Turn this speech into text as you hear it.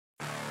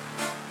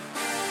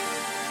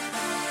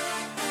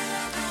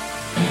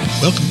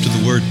Welcome to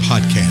the Word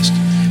Podcast.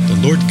 The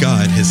Lord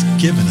God has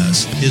given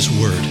us His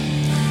Word.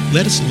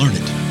 Let us learn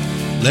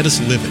it. Let us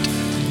live it.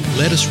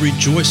 Let us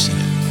rejoice in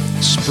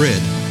it.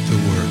 Spread the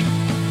Word.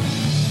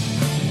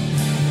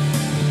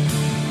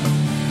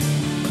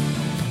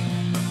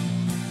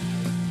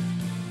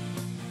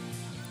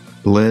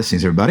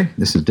 Blessings, everybody.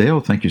 This is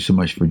Dale. Thank you so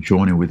much for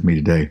joining with me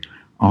today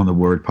on the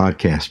Word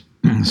Podcast.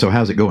 So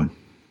how's it going?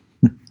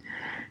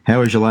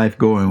 How is your life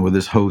going with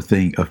this whole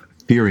thing of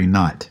fearing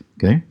not?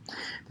 Okay.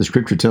 The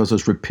scripture tells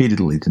us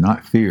repeatedly to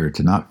not fear,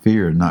 to not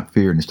fear, and not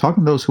fear. And it's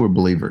talking to those who are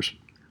believers.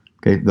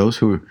 Okay. Those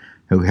who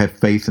have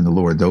faith in the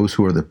Lord, those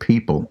who are the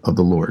people of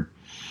the Lord.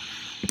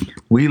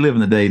 We live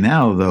in the day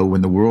now, though,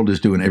 when the world is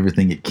doing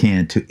everything it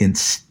can to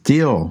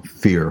instill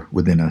fear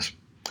within us,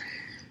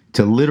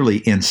 to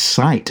literally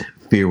incite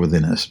fear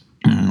within us,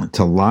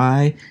 to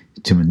lie,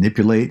 to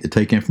manipulate, to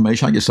take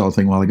information. I just saw a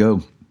thing a while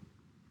ago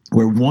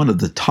where one of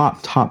the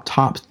top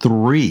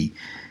three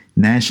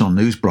national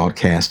news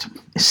broadcasts,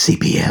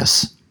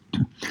 CBS,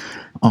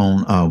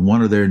 on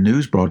one of their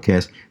news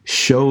broadcasts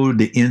showed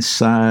the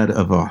inside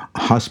of a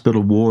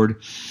hospital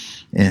ward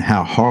and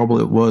how horrible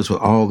it was with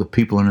all the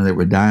people in there that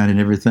were dying and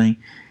everything.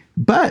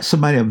 But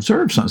somebody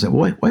observed something and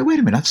said, wait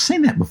a minute, I've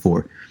seen that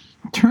before.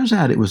 Turns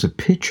out it was a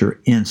picture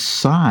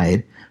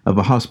inside of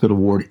a hospital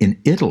ward in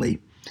Italy.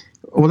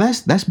 Well,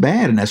 that's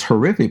bad and that's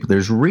horrific, but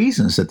there's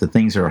reasons that the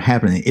things that are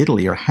happening in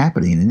Italy are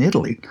happening in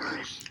Italy.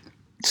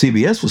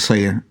 CBS was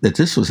saying that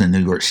this was in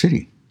New York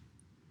City.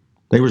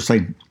 They were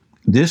saying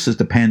this is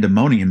the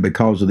pandemonium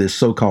because of this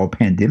so-called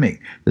pandemic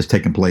that's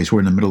taking place. We're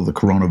in the middle of the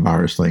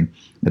coronavirus thing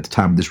at the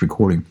time of this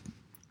recording.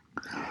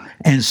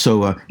 And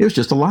so it was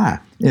just a lie.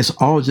 It's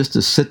all just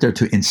to sit there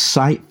to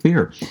incite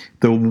fear.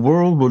 The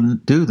world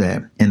wouldn't do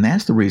that, and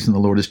that's the reason the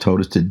Lord has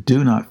told us to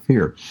do not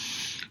fear.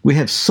 We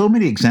have so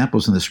many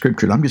examples in the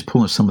scripture, and I'm just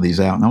pulling some of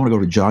these out, and I want to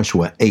go to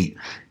Joshua 8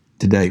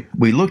 today.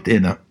 We looked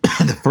in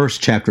the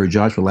first chapter of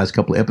Joshua the last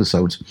couple of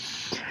episodes,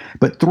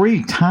 but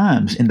 3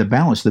 times in the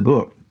balance of the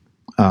book,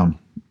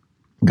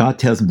 God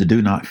tells them to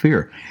do not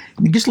fear.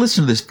 And just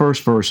listen to this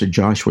first verse of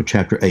Joshua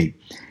chapter 8.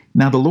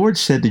 Now the Lord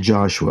said to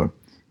Joshua,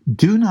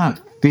 do not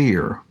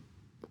fear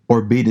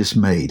or be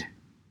dismayed.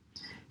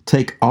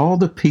 Take all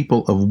the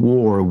people of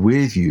war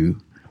with you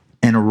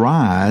and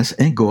arise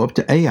and go up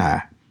to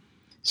Ai.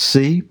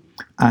 See,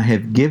 I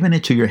have given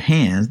into your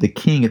hands the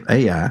king of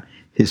Ai,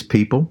 his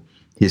people,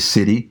 his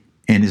city,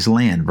 and his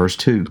land. Verse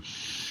 2,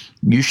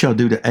 you shall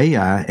do to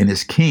Ai and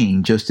his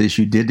king just as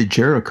you did to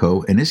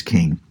Jericho and his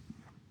king.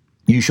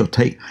 You shall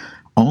take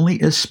only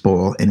as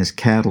spoil and as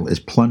cattle as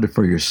plunder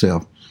for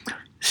yourself.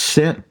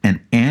 Set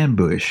an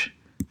ambush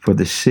for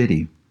the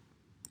city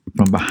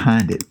from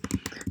behind it.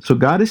 So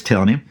God is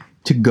telling him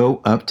to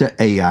go up to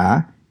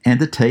Ai and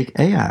to take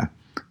Ai.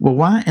 Well,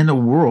 why in the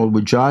world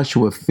would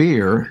Joshua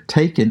fear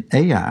taking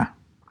Ai?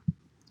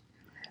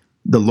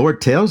 The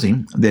Lord tells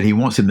him that he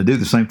wants him to do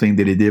the same thing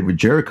that he did with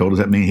Jericho. Does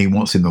that mean he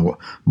wants him to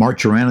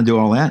march around and do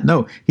all that?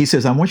 No, he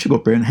says, I want you to go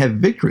up there and have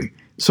victory.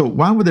 So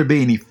why would there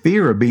be any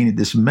fear or be any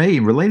dismay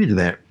related to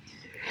that?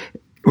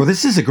 Well,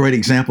 this is a great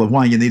example of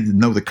why you need to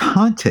know the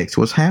context of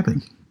what's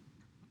happening.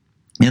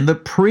 In the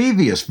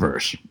previous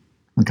verse,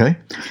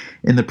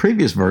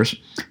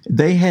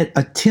 they had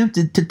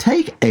attempted to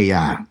take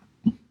Ai,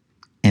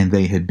 and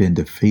they had been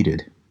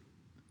defeated.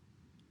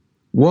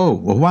 Whoa,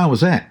 well, why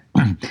was that?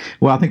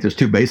 Well, I think there's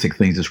 2 basic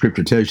things the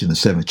scripture tells you in the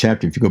 7th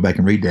chapter, if you go back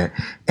and read that.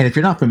 And if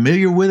you're not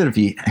familiar with it, if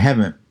you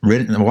haven't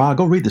read it in a while,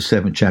 go read the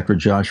 7th chapter of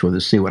Joshua to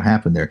see what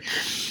happened there.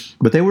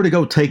 But they were to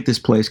go take this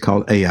place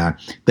called Ai.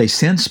 They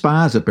send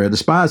spies up there. The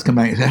spies come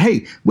back and say,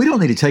 hey, we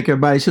don't need to take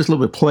everybody. It's just a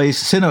little bit of place.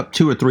 Send up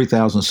 2,000 or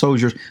 3,000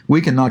 soldiers.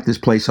 We can knock this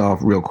place off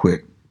real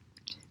quick.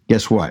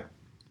 Guess what?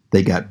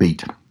 They got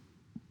beat.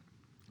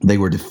 They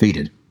were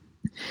defeated.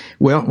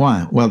 Well,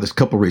 why? Well, there's a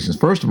couple of reasons.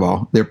 First of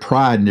all, their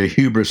pride and their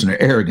hubris and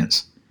their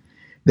arrogance.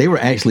 They were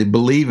actually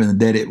believing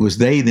that it was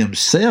they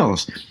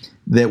themselves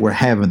that were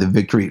having the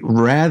victory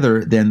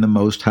rather than the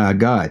Most High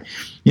God.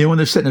 You know, when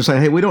they're sitting there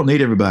saying, hey, we don't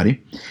need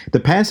everybody. The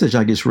passage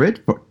I just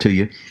read to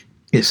you,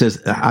 it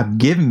says, I've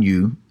given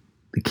you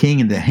the king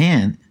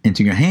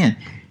into your hand.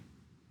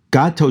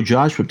 God told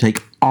Joshua to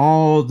take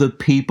all the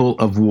people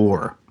of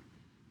war.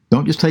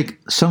 Don't just take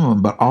some of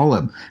them, but all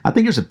of them. I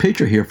think there's a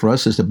picture here for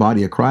us as the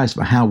body of Christ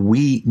of how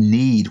we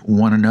need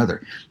one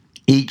another,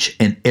 each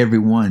and every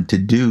one, to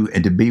do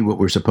and to be what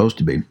we're supposed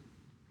to be.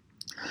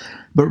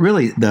 But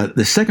really,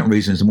 the second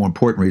reason is the more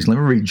important reason. Let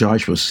me read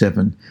Joshua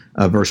 7,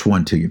 verse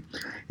 1 to you.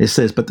 It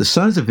says, but the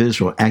sons of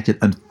Israel acted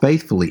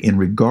unfaithfully in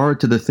regard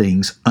to the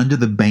things under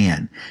the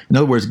ban. In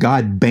other words,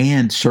 God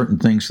banned certain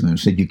things from them,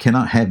 said, you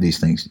cannot have these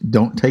things.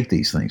 Don't take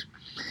these things.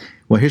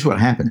 Well, here's what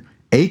happened.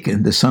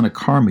 Achan, the son of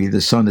Carmi,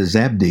 the son of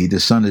Zabdi, the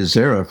son of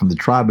Zerah from the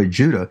tribe of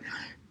Judah,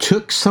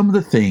 took some of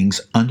the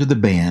things under the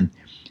ban.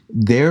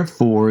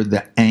 Therefore,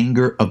 the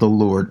anger of the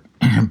Lord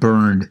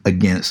burned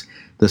against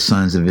the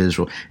sons of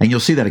Israel. And you'll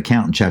see that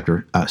account in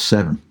chapter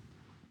 7.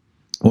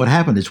 What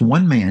happened is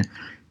one man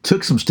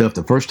took some stuff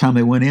the first time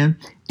they went in,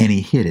 and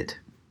he hid it.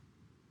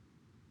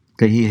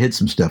 Okay, he hid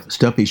some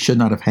stuff he should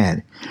not have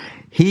had.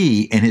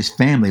 He and his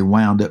family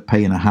wound up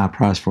paying a high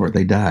price for it.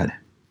 They died.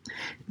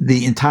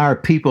 The entire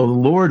people of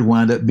the Lord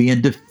wound up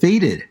being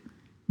defeated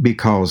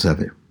because of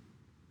it.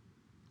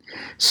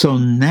 So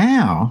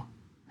now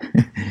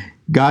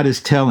God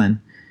is telling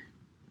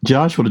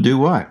Joshua to do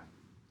what?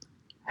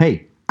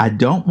 Hey, I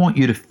don't want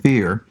you to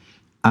fear.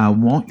 I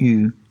want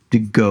you to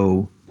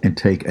go and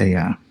take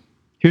Ai.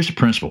 Here's the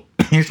principle.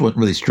 Here's what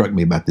really struck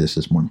me about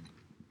this morning.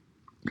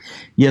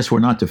 Yes, we're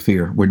not to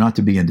fear. We're not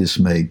to be in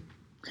dismay.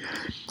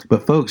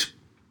 But folks,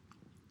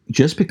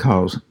 just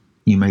because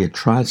you may have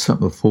tried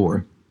something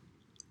before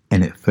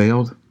and it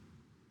failed,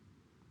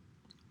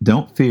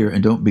 don't fear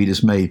and don't be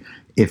dismayed.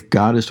 If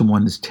God is the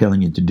one that's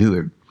telling you to do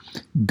it,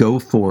 go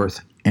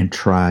forth and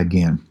try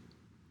again.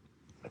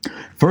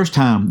 First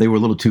time, they were a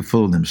little too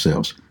full of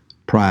themselves.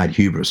 Pride,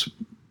 hubris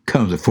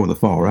comes before the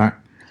fall, right?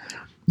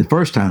 The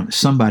first time,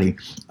 somebody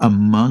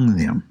among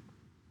them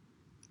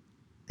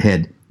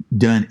had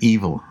done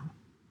evil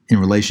in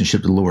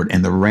relationship to the Lord,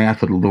 and the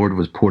wrath of the Lord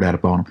was poured out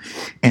upon them,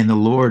 and the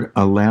Lord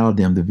allowed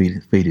them to be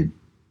defeated.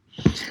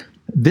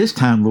 This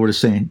time, the Lord is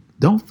saying,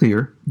 don't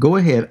fear. Go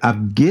ahead.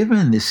 I've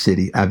given this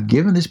city. I've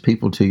given this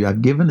people to you.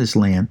 I've given this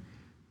land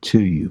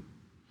to you.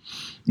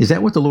 Is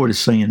that what the Lord is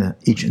saying to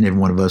each and every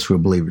one of us who are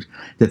believers?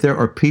 That there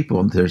are people,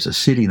 and there's a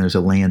city, and there's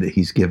a land that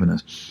he's given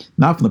us.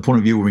 Not from the point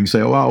of view where we can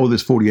say, oh, I owe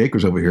this 40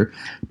 acres over here,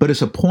 but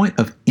it's a point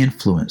of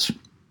influence.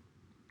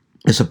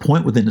 It's a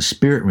point within the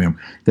spirit realm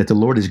that the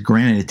Lord has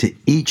granted to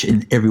each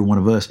and every one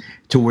of us,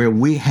 to where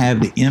we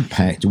have the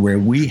impact, where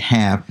we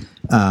have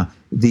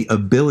the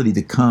ability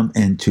to come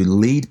and to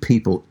lead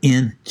people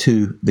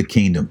into the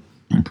kingdom.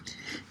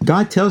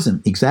 God tells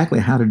them exactly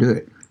how to do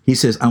it. He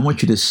says, I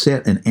want you to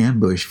set an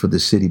ambush for the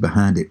city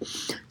behind it.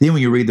 Then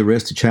when you read the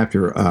rest of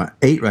chapter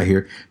 8 right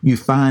here, you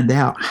find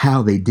out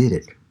how they did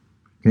it.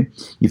 Okay?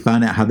 You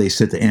find out how they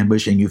set the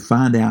ambush, and you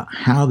find out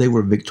how they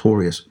were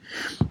victorious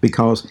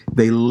because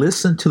they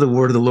listened to the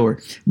word of the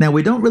Lord. Now,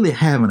 we don't really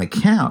have an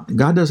account.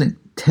 God doesn't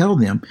tell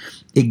them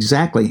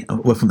exactly,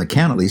 well, from the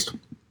account at least,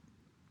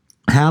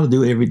 how to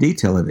do every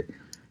detail of it.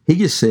 He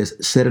just says,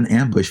 set an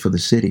ambush for the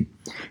city.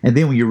 And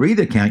then when you read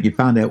the account, you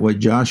find out what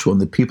Joshua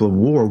and the people of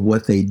war,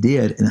 what they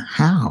did and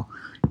how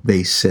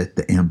they set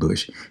the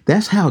ambush.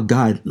 That's how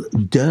God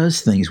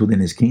does things within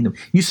his kingdom.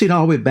 You see it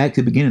all the way back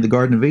to the beginning of the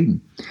Garden of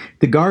Eden.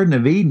 The Garden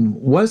of Eden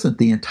wasn't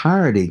the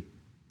entirety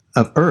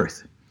of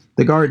earth.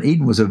 The Garden of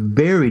Eden was a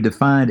very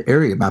defined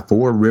area by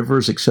 4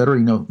 rivers, etc.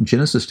 You know,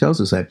 Genesis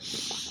tells us that.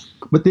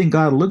 But then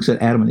God looks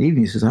at Adam and Eve and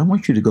he says, I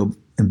want you to go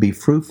and be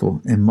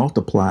fruitful and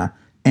multiply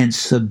and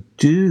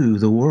subdue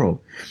the world.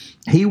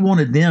 He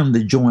wanted them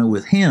to join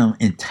with him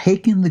in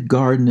taking the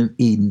Garden of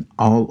Eden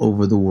all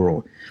over the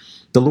world.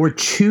 The Lord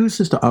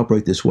chooses to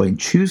operate this way and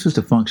chooses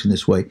to function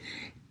this way,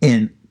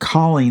 and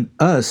calling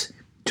us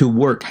to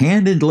work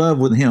hand in glove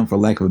with him, for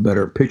lack of a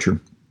better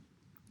picture,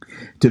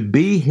 to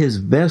be his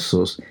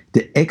vessels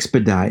to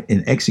expedite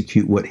and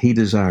execute what he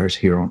desires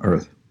here on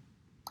earth.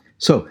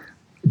 So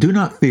do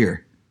not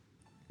fear.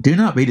 Do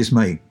not be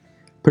dismayed,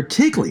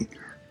 particularly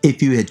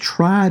if you had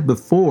tried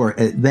before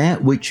at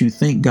that which you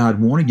think God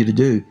wanted you to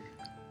do,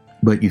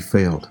 but you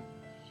failed.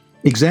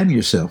 Examine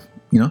yourself,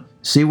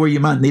 see where you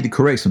might need to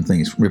correct some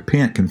things,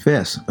 repent,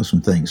 confess of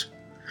some things.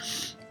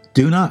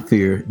 Do not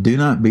fear, do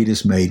not be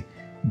dismayed.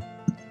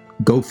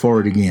 Go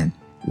forward again.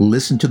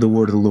 Listen to the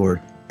word of the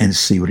Lord and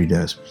see what he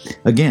does.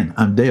 Again,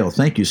 I'm Dale.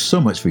 Thank you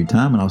so much for your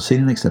time, and I'll see you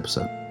in the next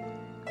episode.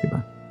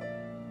 Goodbye.